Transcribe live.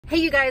Hey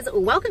you guys,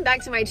 welcome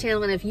back to my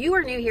channel, and if you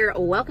are new here,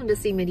 welcome to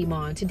See Mindy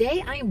Mom.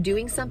 Today I am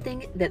doing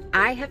something that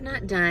I have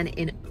not done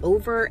in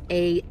over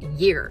a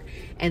year,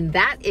 and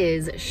that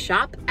is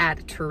shop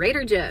at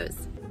Trader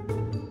Joe's.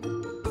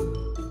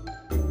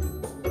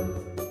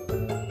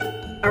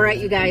 All right,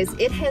 you guys,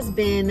 it has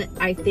been,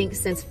 I think,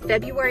 since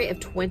February of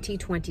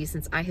 2020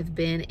 since I have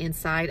been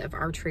inside of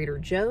our Trader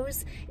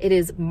Joe's. It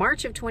is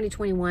March of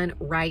 2021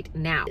 right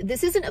now.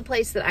 This isn't a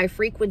place that I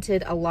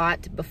frequented a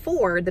lot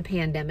before the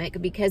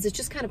pandemic because it's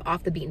just kind of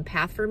off the beaten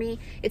path for me.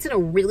 It's in a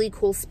really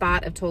cool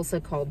spot of Tulsa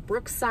called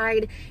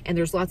Brookside, and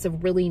there's lots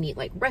of really neat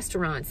like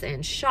restaurants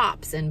and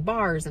shops and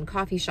bars and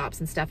coffee shops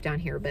and stuff down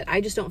here, but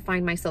I just don't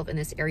find myself in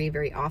this area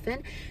very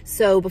often.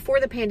 So before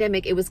the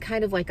pandemic, it was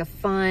kind of like a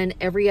fun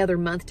every other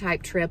month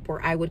type trip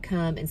where I would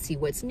come and see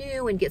what's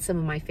new and get some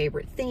of my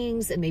favorite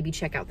things and maybe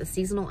check out the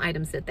seasonal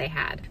items that they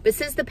had. But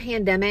since the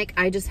pandemic,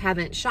 I just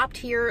haven't shopped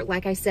here.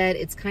 Like I said,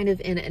 it's kind of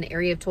in an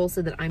area of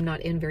Tulsa that I'm not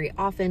in very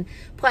often.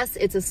 Plus,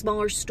 it's a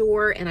smaller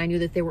store, and I knew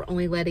that they were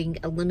only letting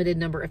a limited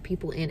number of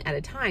people in at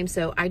a time,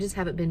 so I just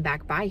haven't been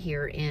back by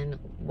here in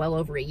well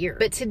over a year.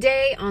 But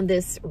today, on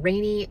this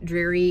rainy,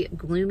 dreary,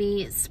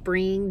 gloomy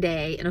spring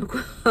day in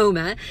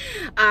Oklahoma,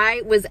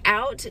 I was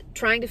out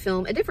trying to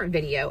film a different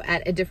video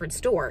at a different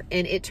store,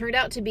 and it turned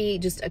out to be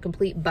just a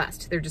complete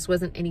bust. There just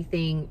wasn't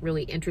anything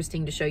really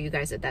interesting to show you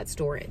guys at that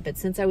store. But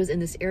since I was in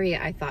this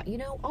area, I thought, you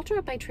know, I'll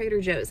drop by Trader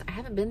Joe's. I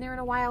haven't been there in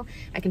a while.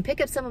 I can pick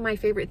up some of my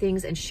favorite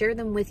things and share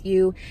them with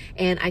you,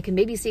 and I can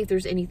maybe see if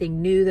there's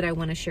anything new that I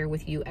want to share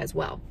with you as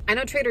well. I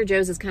know Trader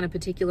Joe's is kind of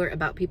particular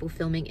about people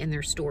filming in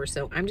their store,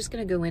 so I'm just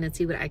going to go in and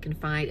see what I can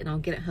find, and I'll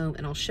get it home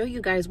and I'll show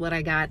you guys what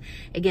I got.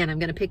 Again, I'm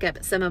going to pick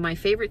up some of my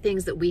favorite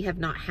things that we have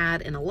not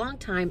had in a long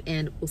time,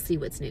 and we'll see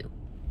what's new.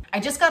 I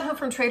just got home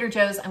from Trader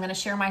Joe's. I'm gonna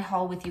share my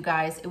haul with you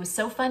guys. It was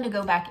so fun to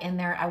go back in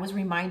there. I was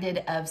reminded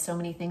of so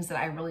many things that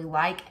I really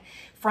like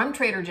from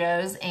Trader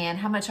Joe's and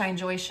how much I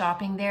enjoy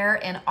shopping there,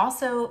 and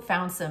also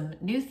found some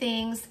new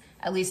things,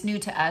 at least new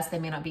to us. They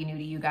may not be new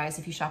to you guys.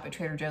 If you shop at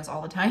Trader Joe's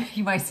all the time,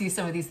 you might see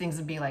some of these things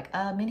and be like,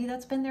 Mindy,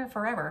 that's been there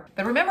forever.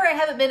 But remember, I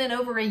haven't been in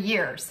over a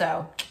year,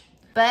 so.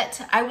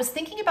 But I was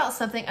thinking about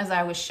something as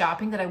I was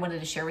shopping that I wanted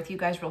to share with you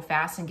guys real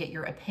fast and get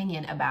your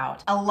opinion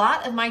about. A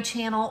lot of my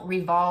channel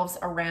revolves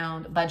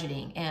around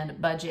budgeting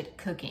and budget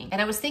cooking.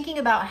 And I was thinking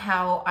about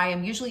how I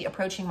am usually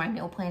approaching my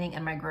meal planning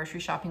and my grocery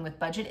shopping with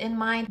budget in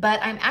mind, but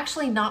I'm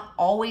actually not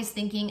always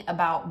thinking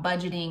about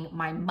budgeting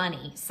my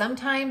money.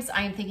 Sometimes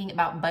I am thinking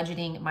about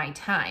budgeting my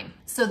time.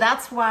 So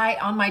that's why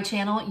on my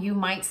channel, you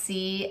might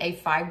see a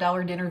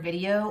 $5 dinner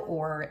video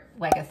or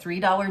like a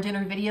 $3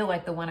 dinner video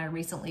like the one I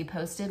recently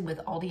posted with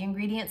Aldi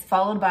ingredients,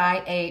 followed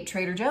by a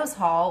Trader Joe's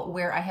haul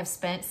where I have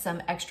spent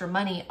some extra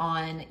money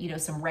on, you know,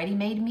 some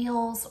ready-made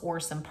meals or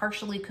some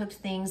partially cooked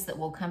things that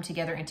will come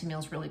together into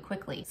meals really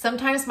quickly.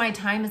 Sometimes my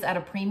time is at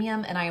a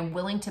premium and I am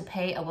willing to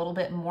pay a little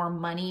bit more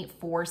money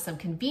for some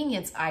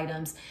convenience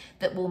items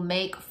that will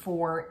make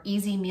for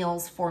easy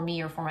meals for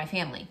me or for my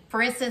family.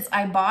 For instance,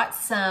 I bought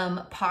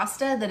some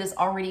pasta that is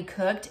already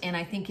cooked, and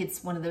I think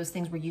it's one of those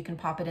things where you can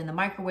pop it in the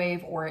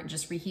microwave or it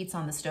just reheats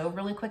on the stove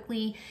really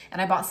quickly.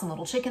 And I bought some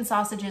little chicken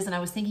sausages, and I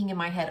was thinking in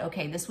my head,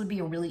 okay, this would be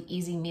a really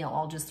easy meal.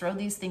 I'll just throw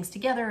these things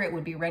together. It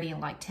would be ready in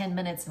like 10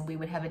 minutes and we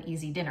would have an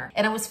easy dinner.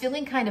 And I was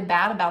feeling kind of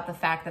bad about the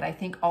fact that I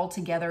think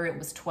altogether it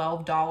was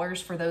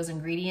 $12 for those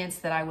ingredients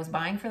that I was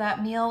buying for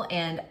that meal.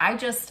 And I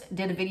just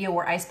did a video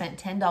where I spent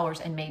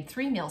 $10 and made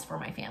 3 meals for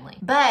my family.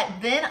 But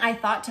then I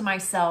thought to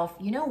myself,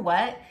 you know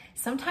what?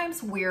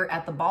 Sometimes we're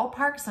at the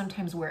ballpark,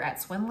 sometimes we're at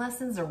swim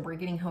lessons, or we're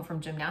getting home from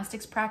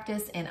gymnastics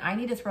practice, and I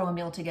need to throw a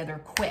meal together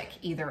quick,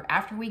 either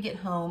after we get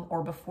home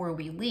or before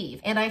we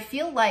leave. And I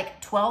feel like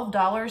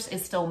 $12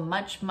 is still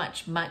much,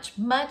 much, much,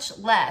 much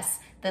less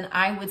than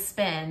I would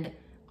spend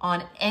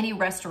on any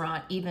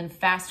restaurant, even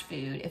fast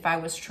food, if I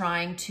was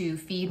trying to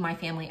feed my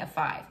family of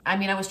 5. I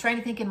mean, I was trying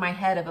to think in my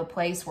head of a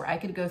place where I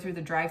could go through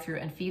the drive-thru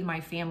and feed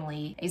my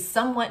family a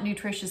somewhat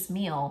nutritious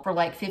meal for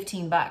like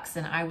 15 bucks,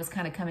 and I was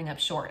kind of coming up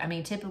short. I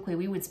mean, typically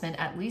we would spend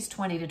at least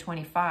 20 to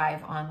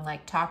 25 on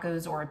like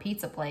tacos or a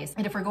pizza place.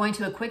 And if we're going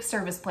to a quick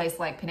service place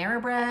like Panera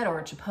Bread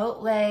or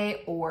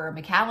Chipotle or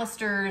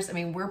McAllister's, I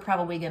mean, we're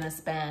probably gonna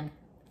spend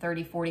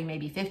 $30, $40,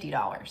 maybe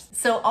 $50.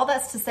 So all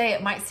that's to say,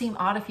 it might seem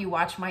odd if you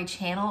watch my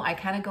channel. I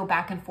kind of go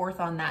back and forth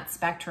on that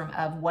spectrum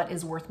of what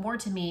is worth more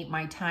to me,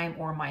 my time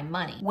or my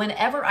money.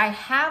 Whenever I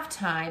have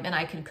time and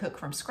I can cook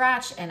from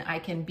scratch and I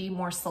can be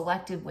more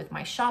selective with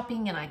my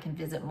shopping and I can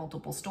visit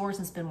multiple stores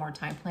and spend more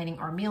time planning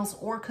our meals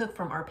or cook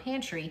from our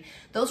pantry,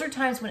 those are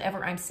times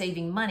whenever I'm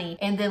saving money.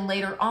 And then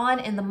later on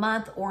in the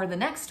month or the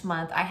next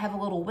month, I have a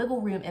little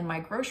wiggle room in my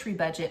grocery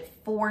budget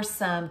for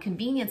some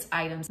convenience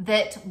items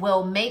that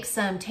will make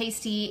some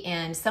tasty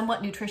and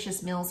somewhat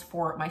nutritious meals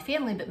for my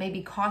family, but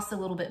maybe cost a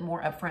little bit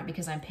more upfront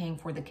because I'm paying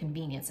for the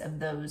convenience of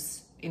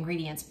those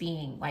ingredients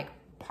being like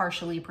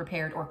partially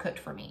prepared or cooked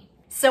for me.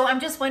 So I'm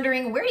just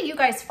wondering, where do you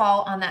guys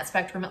fall on that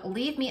spectrum?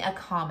 Leave me a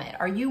comment.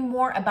 Are you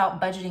more about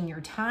budgeting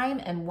your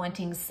time and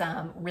wanting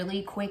some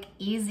really quick,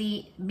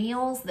 easy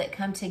meals that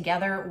come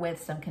together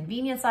with some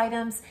convenience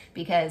items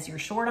because you're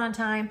short on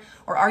time?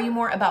 Or are you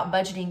more about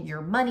budgeting your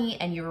money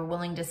and you're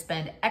willing to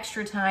spend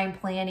extra time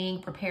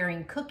planning,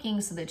 preparing, cooking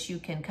so that you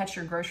can cut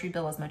your grocery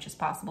bill as much as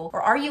possible?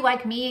 Or are you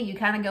like me and you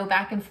kind of go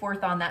back and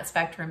forth on that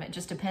spectrum? It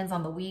just depends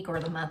on the week or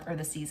the month or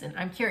the season.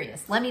 I'm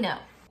curious. Let me know.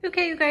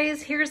 Okay, you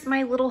guys, here's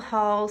my little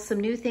haul. Some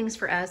new things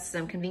for us,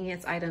 some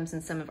convenience items,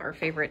 and some of our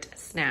favorite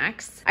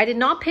snacks. I did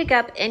not pick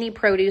up any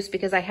produce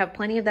because I have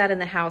plenty of that in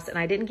the house, and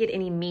I didn't get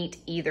any meat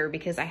either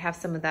because I have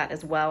some of that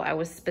as well. I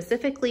was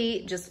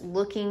specifically just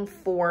looking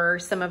for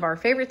some of our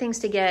favorite things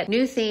to get,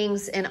 new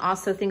things, and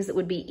also things that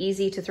would be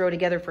easy to throw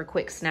together for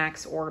quick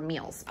snacks or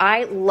meals.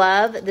 I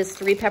love this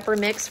 3-pepper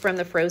mix from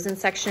the frozen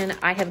section.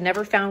 I have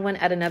never found one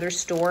at another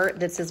store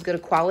that's as good a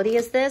quality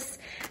as this.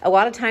 A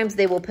lot of times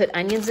they will put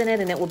onions in it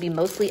and it will be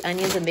mostly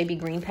onions and maybe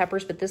green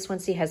peppers, but this one,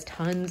 see, has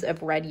tons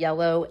of red,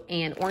 yellow,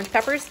 and orange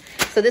peppers.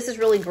 So this is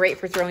really great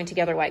for throwing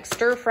together like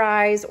stir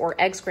fries or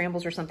egg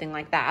scrambles or something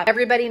like that.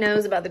 Everybody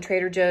knows about the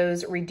Trader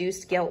Joe's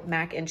reduced guilt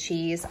mac and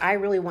cheese. I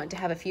really want to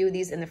have a few of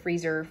these in the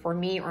freezer for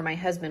me or my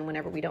husband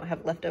whenever we don't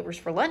have leftovers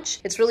for lunch.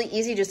 It's really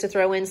easy just to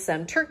throw in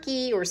some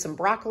turkey or some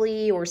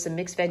broccoli or some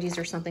mixed veggies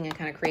or something and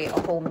kind of create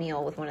a whole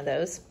meal with one of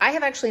those. I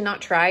have actually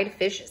not tried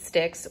fish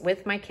sticks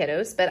with my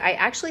kiddos, but I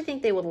actually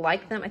think they would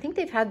like them. I think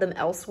they've had them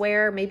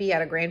elsewhere, maybe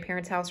at a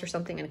grandparent's house or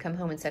something, and come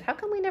home and said, how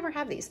come we never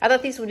have these? I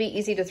thought these would be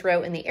easy to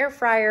throw in the air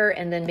fryer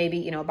and then maybe,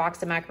 you know, a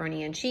box of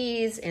macaroni and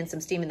cheese and some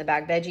steam in the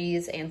bag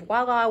veggies, and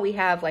voila, we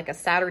have like a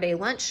Saturday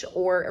lunch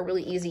or a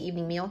really easy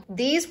evening meal.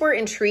 These were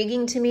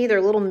intriguing to me.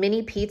 They're little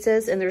mini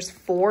pizzas and there's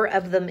 4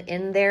 of them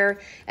in there.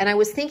 And I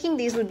was thinking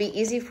these would be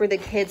easy for the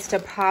kids to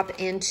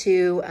pop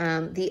into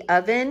the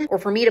oven, or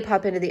for me to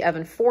pop into the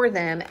oven for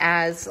them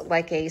as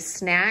like a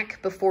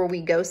snack before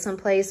we go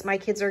someplace. My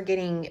kids are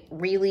getting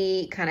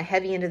really kind of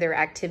heavy into their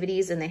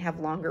activities and they have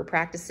longer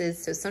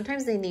practices. So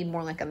sometimes they need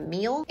more like a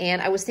meal.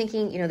 And I was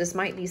thinking, you know, this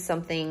might be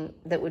something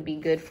that would be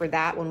good for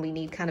that when we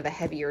need kind of a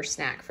heavier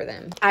snack for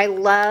them. I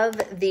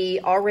love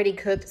the already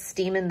cooked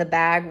steam in the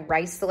bag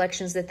rice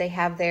selections that they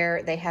have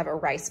there. They have a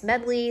rice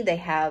medley, they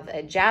have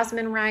a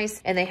jasmine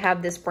rice, and they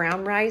have this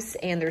brown rice.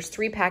 And there's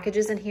 3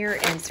 packages in here.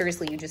 And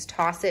seriously, you just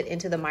toss it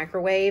into the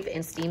microwave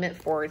and steam it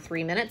for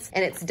 3 minutes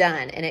and it's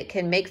done. And it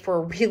can make for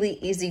a really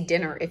easy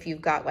dinner if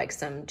you've got like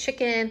some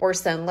chicken or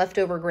some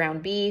leftover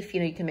ground beef.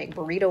 You know, you can make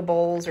burrito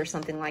bowls or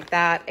something like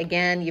that.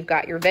 Again, you've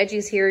got your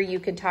veggies here you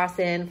can toss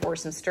in for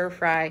some stir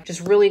fry.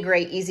 Just really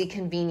great, easy,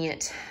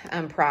 convenient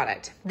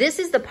product. This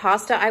is the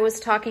pasta I was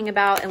talking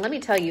about. And let me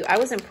tell you, I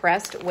was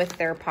impressed with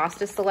their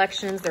pasta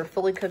selections, their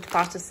fully cooked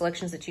pasta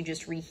selections that you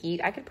just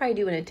reheat. I could probably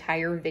do an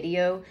entire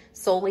video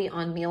solely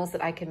on meals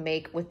that I can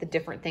make with the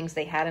different things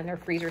they had in their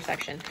freezer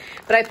section.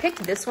 But I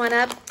picked this one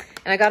up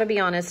and I gotta be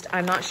honest,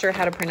 I'm not sure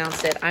how to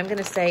pronounce it. I'm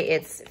gonna say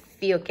it's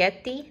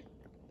fiocchetti,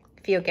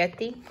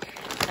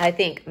 I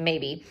think,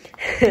 maybe.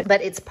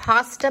 But it's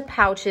pasta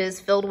pouches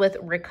filled with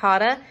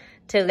ricotta,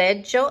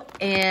 taleggio,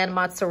 and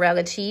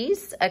mozzarella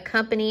cheese,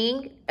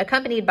 accompanied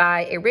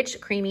by a rich,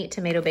 creamy,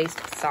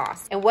 tomato-based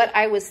sauce. And what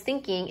I was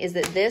thinking is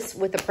that this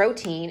with the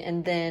protein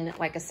and then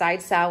like a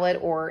side salad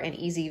or an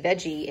easy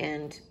veggie,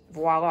 and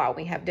voila,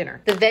 we have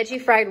dinner. The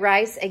veggie fried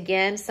rice,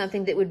 again,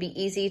 something that would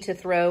be easy to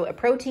throw a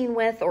protein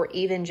with, or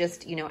even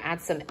just, you know, add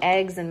some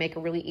eggs and make a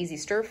really easy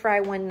stir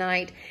fry one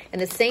night.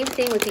 And the same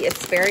thing with the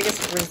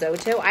asparagus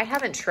risotto. I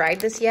haven't tried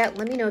this yet.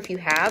 Let me know if you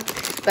have,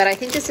 but I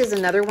think this is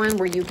another one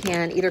where you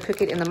can either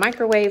cook it in the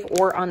microwave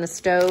or on the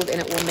stove and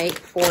it will make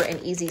for an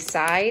easy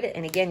side.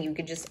 And again, you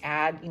could just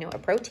add, you know, a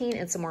protein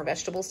and some more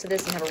vegetables to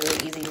this and have a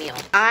really easy meal.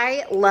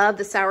 I love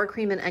the sour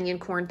cream and onion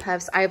corn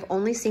puffs. I have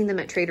only seen them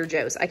at Trader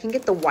Joe's. I can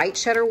get the white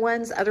cheddar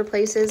ones other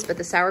places, but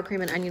the sour cream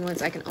and onion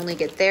ones I can only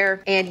get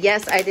there. And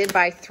yes, I did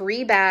buy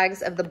 3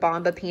 bags of the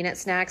Bomba peanut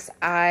snacks.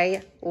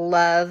 I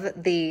love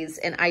these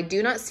and I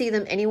do not see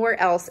them anywhere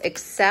else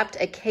except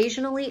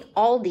occasionally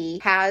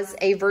Aldi has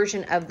a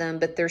version of them,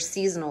 but they're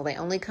seasonal. They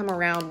only come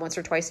around once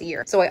or twice a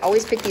year. So I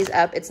always pick these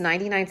up. It's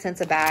 99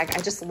 cents a bag.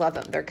 I just love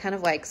them. They're kind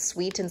of like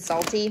sweet and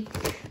salty.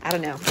 I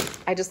don't know.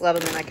 I just love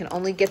them and I can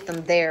only get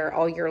them there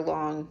all year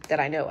long that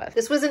I know of.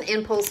 This was an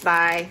impulse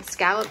buy,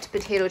 scalloped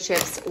potato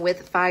chips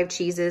with 5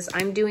 cheeses.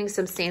 I'm doing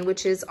some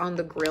sandwiches on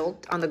the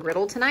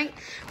griddle tonight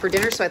for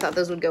dinner, so I thought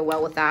those would go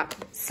well with that.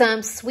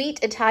 Some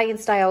sweet Italian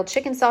style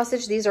chicken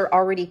sausage. These are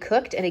already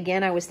cooked. And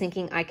again, I was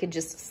thinking I could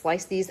just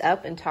slice these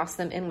up and toss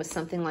them in with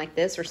something like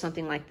this or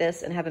something like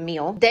this and have a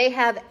meal. They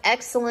have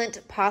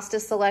excellent pasta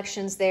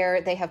selections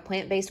there. They have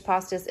plant-based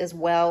pastas as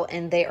well,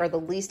 and they are the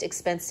least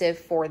expensive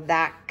for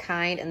that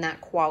kind in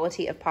that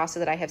quality of pasta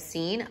that I have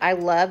seen. I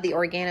love the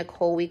organic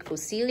whole wheat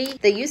fusilli.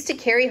 They used to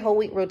carry whole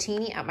wheat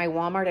rotini at my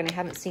Walmart and I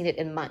haven't seen it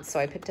in months, so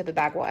I picked up a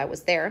bag while I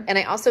was there. And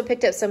I also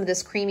picked up some of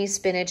this creamy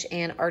spinach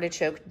and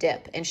artichoke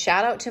dip. And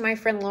shout out to my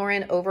friend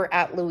Lauren over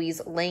at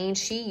Louise Lane.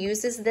 She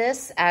uses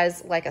this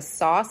as like a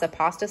sauce, a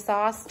pasta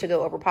sauce to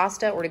go over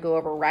pasta or to go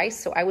over rice.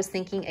 So I was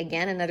thinking,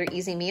 again, another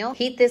easy meal.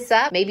 Heat this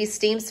up, maybe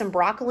steam some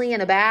broccoli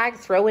in a bag,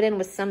 throw it in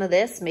with some of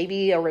this,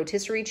 maybe a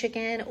rotisserie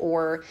chicken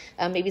or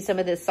maybe some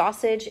of this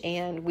sausage,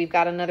 and we've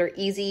got another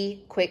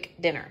easy, quick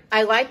dinner.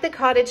 I like the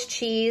cottage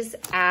cheese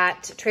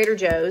at Trader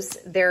Joe's.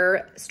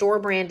 Their store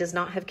brand does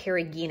not have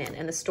carrageenan,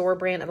 and the store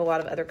brand of a lot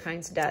of other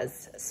kinds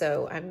does.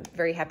 So I'm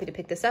very happy to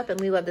pick this up, and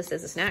we love this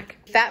as a snack.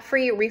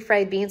 Fat-free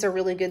refried beans are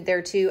really good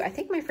there too. I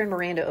think my friend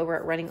Miranda over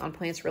at Running on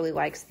Plants really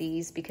likes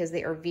these because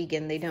they are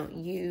vegan. They don't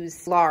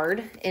use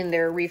lard in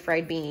their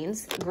refried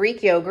beans.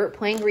 Greek yogurt,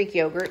 plain Greek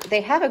yogurt.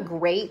 They have a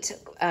great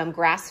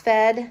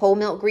grass-fed whole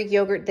milk Greek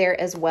yogurt there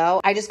as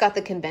well. I just got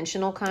the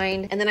conventional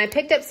kind. And then I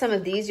picked up some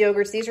of these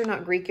yogurts. These are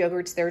not Greek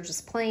yogurts. They're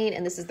just plain.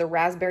 And this is the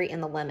raspberry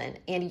and the lemon.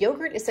 And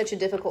yogurt is such a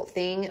difficult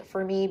thing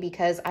for me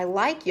because I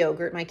like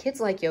yogurt. My kids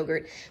like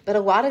yogurt, but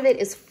a lot of it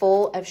is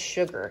full of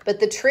sugar.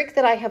 But the trick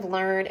that I have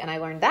learned, and I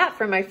learned that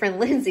from my friend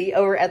Lindsay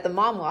over at the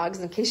Mom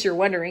Logs, in case you're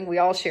wondering, we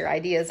all share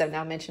ideas. I've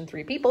now mentioned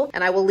 3 people,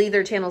 and I will leave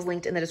their channels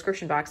linked in the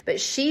description box. But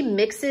she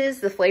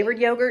mixes the flavored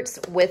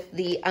yogurts with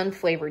the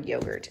unflavored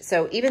yogurt.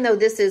 So even though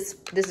this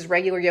is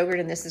regular yogurt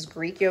and this is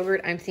Greek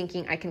yogurt, I'm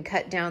thinking I can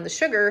cut down the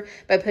sugar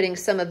by putting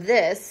some of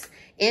this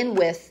in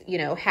with, you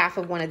know, half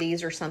of one of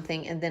these or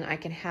something, and then I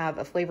can have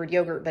a flavored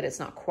yogurt, but it's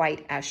not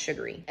quite as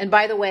sugary. And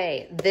by the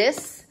way,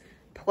 this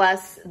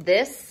plus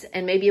this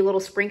and maybe a little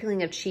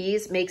sprinkling of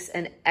cheese makes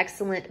an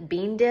excellent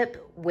bean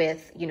dip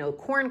with, you know,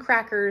 corn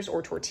crackers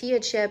or tortilla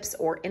chips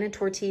or in a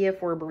tortilla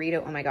for a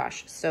burrito. Oh my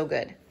gosh, so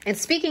good. And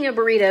speaking of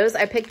burritos,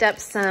 I picked up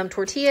some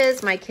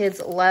tortillas. My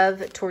kids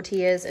love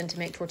tortillas and to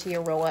make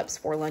tortilla roll-ups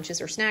for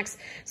lunches or snacks.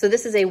 So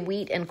this is a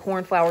wheat and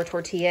corn flour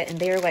tortilla, and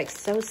they're like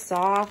so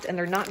soft and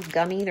they're not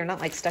gummy. They're not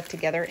like stuck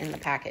together in the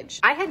package.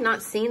 I had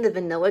not seen the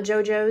vanilla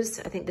JoJo's.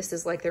 I think this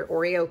is like their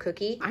Oreo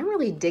cookie. I'm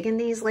really digging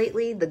these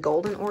lately, the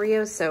golden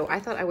Oreos. So I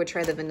thought I would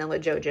try the vanilla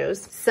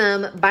JoJo's.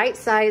 Some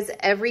bite-size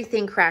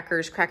everything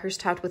crackers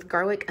topped with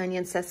garlic,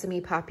 onion, sesame,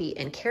 poppy,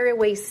 and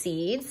caraway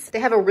seeds. They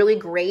have a really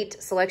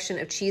great selection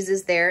of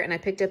cheeses there. And I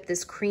picked up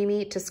this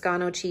creamy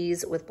Toscano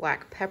cheese with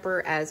black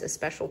pepper as a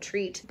special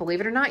treat.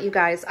 Believe it or not, you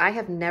guys, I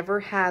have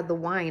never had the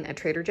wine at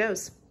Trader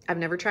Joe's. I've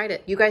never tried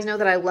it. You guys know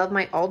that I love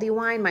my Aldi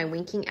wine, my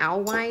Winking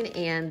Owl wine,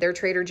 and their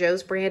Trader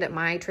Joe's brand at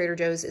my Trader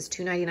Joe's is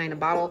 $2.99 a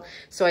bottle.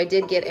 So I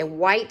did get a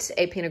white,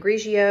 a Pinot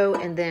Grigio,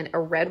 and then a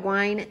red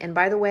wine. And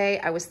by the way,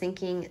 I was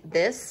thinking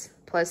this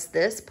plus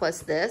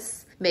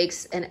this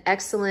makes an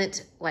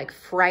excellent like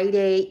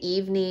Friday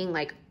evening,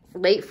 like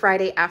late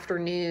Friday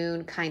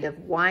afternoon kind of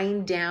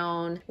wind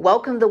down,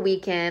 welcome the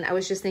weekend. I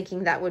was just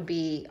thinking that would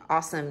be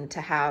awesome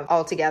to have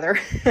all together.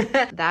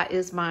 That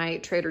is my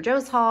Trader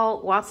Joe's haul.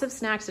 Lots of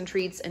snacks and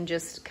treats and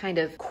just kind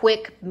of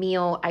quick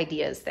meal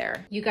ideas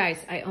there. You guys,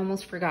 I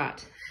almost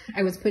forgot.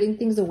 I was putting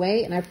things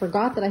away and I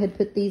forgot that I had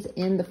put these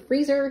in the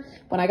freezer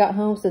when I got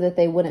home so that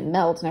they wouldn't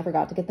melt, and I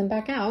forgot to get them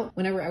back out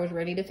whenever I was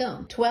ready to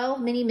film. 12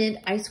 mini mint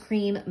ice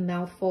cream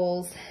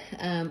mouthfuls.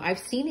 I've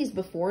seen these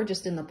before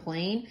just in the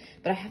plain,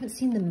 but I haven't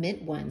seen the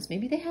mint ones.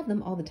 Maybe they have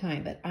them all the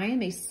time, but I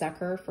am a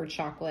sucker for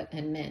chocolate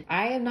and mint.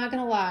 I am not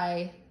gonna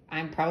lie,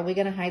 I'm probably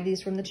gonna hide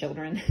these from the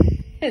children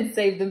and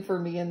save them for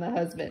me and the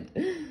husband.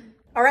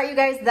 All right, you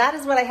guys, that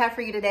is what I have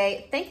for you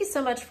today. Thank you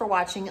so much for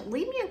watching.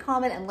 Leave me a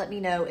comment and let me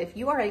know if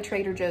you are a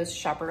Trader Joe's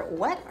shopper,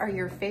 what are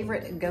your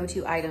favorite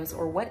go-to items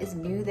or what is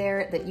new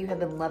there that you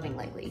have been loving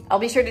lately? I'll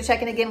be sure to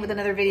check in again with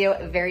another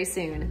video very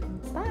soon.